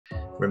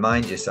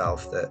remind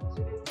yourself that,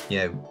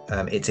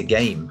 it's a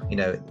game,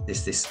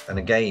 and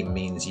a game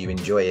means you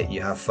enjoy it,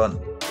 you have fun.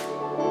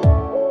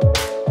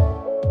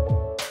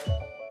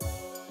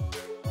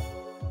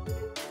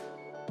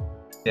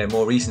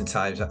 More recent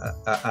times,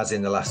 as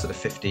in the last sort of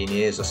 15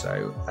 years or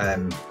so,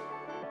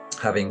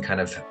 having kind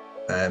of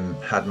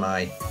had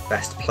my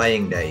best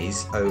playing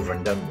days over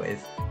and done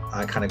with,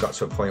 I kind of got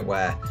to a point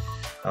where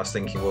I was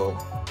thinking, well,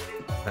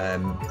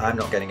 I'm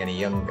not getting any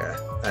younger.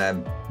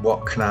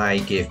 What can I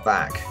give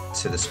back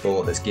to the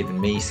sport that's given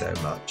me so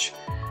much?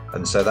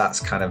 And so that's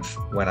kind of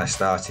when I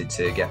started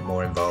to get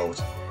more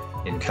involved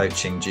in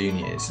coaching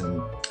juniors,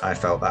 and I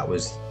felt that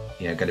was,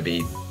 going to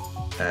be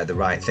the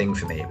right thing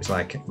for me. It was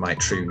like my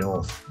true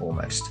north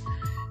almost.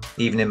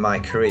 Even in my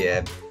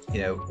career,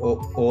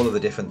 all of the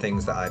different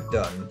things that I've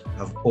done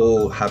have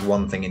all had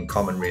one thing in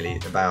common, really,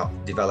 about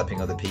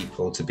developing other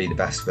people to be the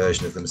best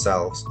version of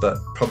themselves. But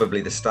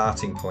probably the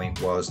starting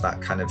point was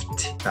that kind of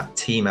that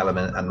team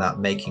element, and that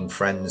making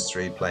friends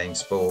through playing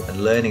sport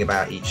and learning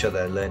about each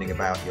other, learning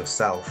about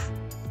yourself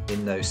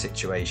in those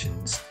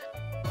situations.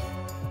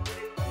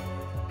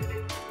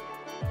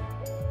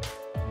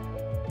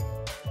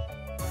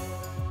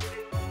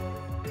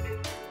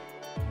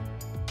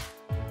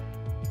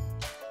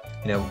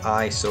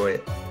 I saw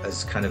it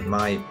as kind of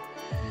my,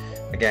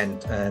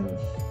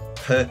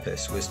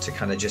 purpose was to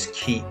kind of just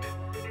keep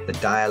the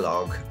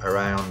dialogue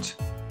around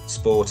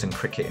sport and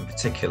cricket in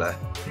particular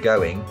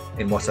going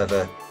in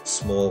whatever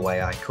small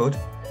way I could.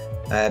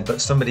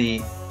 But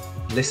somebody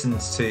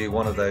listened to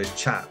one of those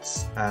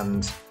chats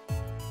and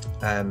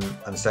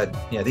said,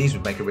 these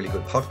would make a really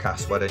good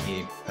podcast. Why don't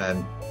you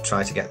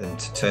try to get them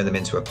to turn them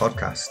into a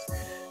podcast?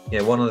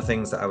 One of the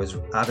things that I was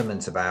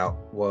adamant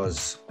about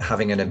was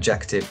having an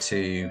objective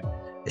to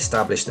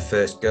establish the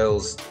first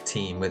girls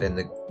team within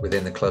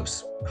the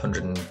club's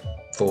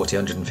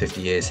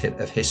 150 years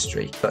of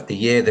history. But the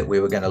year that we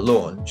were going to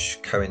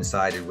launch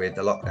coincided with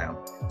the lockdown.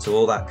 So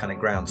all that kind of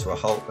ground to a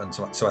halt. And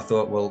so I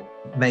thought, well,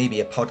 maybe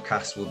a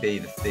podcast will be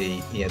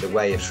the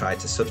way of trying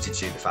to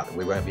substitute the fact that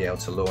we won't be able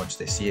to launch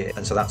this year.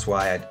 And so that's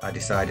why I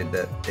decided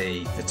that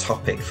the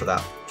topic for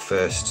that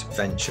first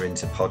venture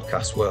into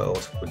podcast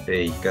world would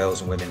be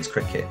girls and women's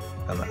cricket.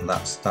 And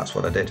that's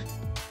what I did.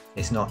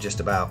 It's not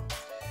just about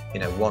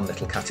one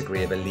little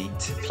category of elite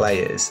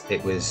players.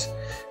 It was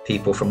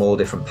people from all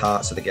different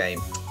parts of the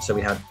game. So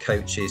we had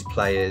coaches,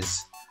 players,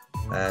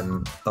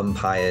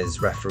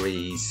 umpires,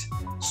 referees,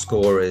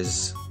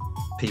 scorers,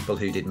 people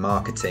who did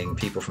marketing,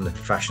 people from the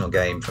professional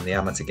game, from the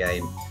amateur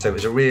game. So it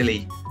was a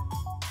really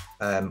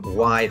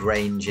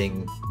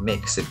wide-ranging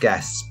mix of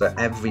guests, but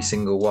every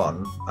single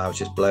one, I was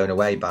just blown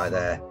away by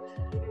their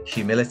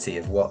humility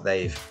of what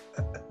they'd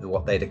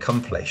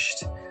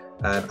accomplished,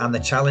 and the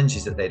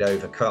challenges that they'd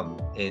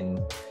overcome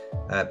in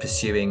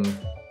pursuing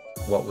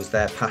what was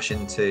their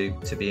passion to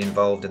be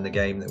involved in the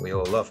game that we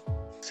all love.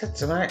 Said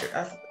tonight,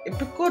 it'd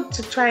be good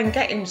to try and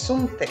get him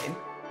something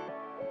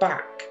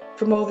back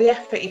from all the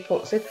effort he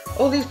puts in.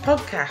 All these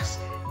podcasts,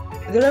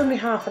 they're only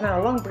half an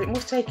hour long, but it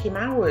must take him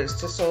hours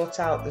to sort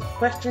out the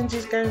questions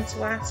he's going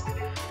to ask,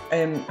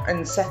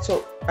 and set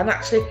up, and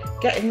actually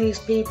getting these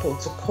people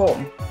to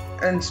come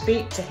and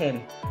speak to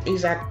him.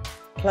 He's had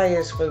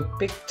players for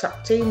big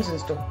top teams and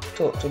stuff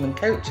talk to him, and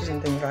coaches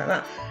and things like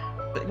that.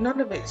 But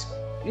none of it's,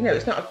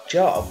 it's not a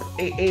job.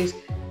 It is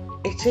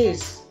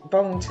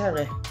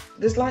voluntary.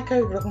 There's like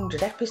over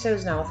 100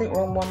 episodes now. I think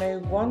we're on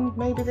 101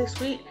 maybe this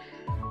week.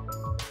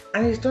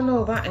 And he's done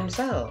all that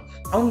himself,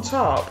 on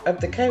top of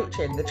the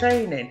coaching, the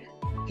training,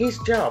 his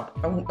job,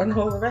 and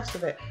all the rest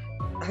of it.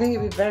 I think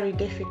it'd be very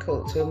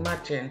difficult to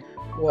imagine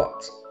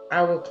what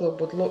our club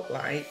would look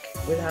like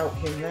without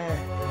him there.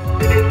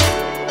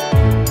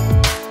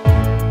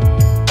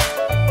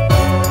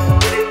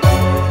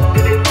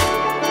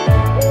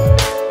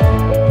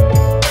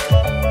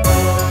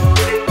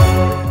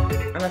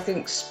 And I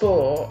think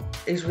sport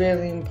is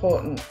really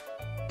important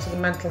to the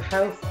mental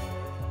health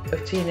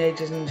of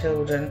teenagers and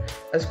children,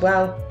 as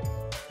well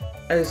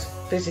as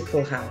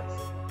physical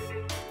health,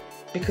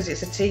 because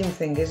it's a team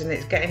thing, isn't it?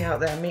 It's getting out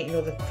there, meeting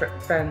other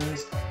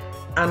friends,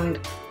 and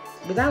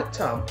without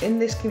Tom in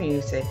this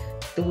community,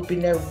 there would be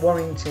no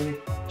Warrington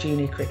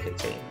junior cricket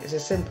team. It's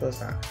as simple as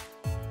that.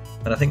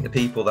 And I think the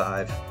people that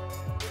I've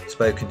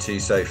spoken to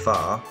so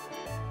far,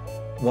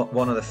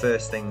 one of the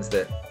first things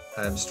that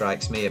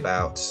strikes me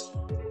about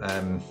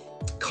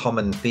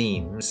common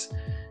themes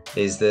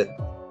is that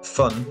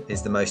fun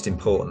is the most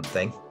important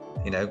thing,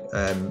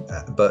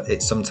 but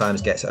it sometimes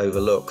gets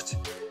overlooked,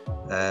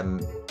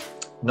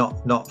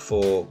 not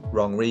for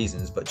wrong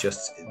reasons, but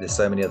just there's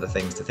so many other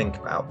things to think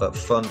about. But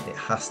fun, it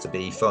has to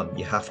be fun.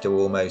 You have to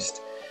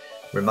almost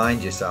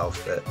remind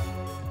yourself that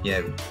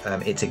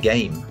it's a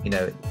game.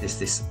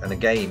 And a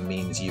game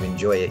means you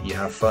enjoy it, you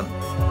have fun.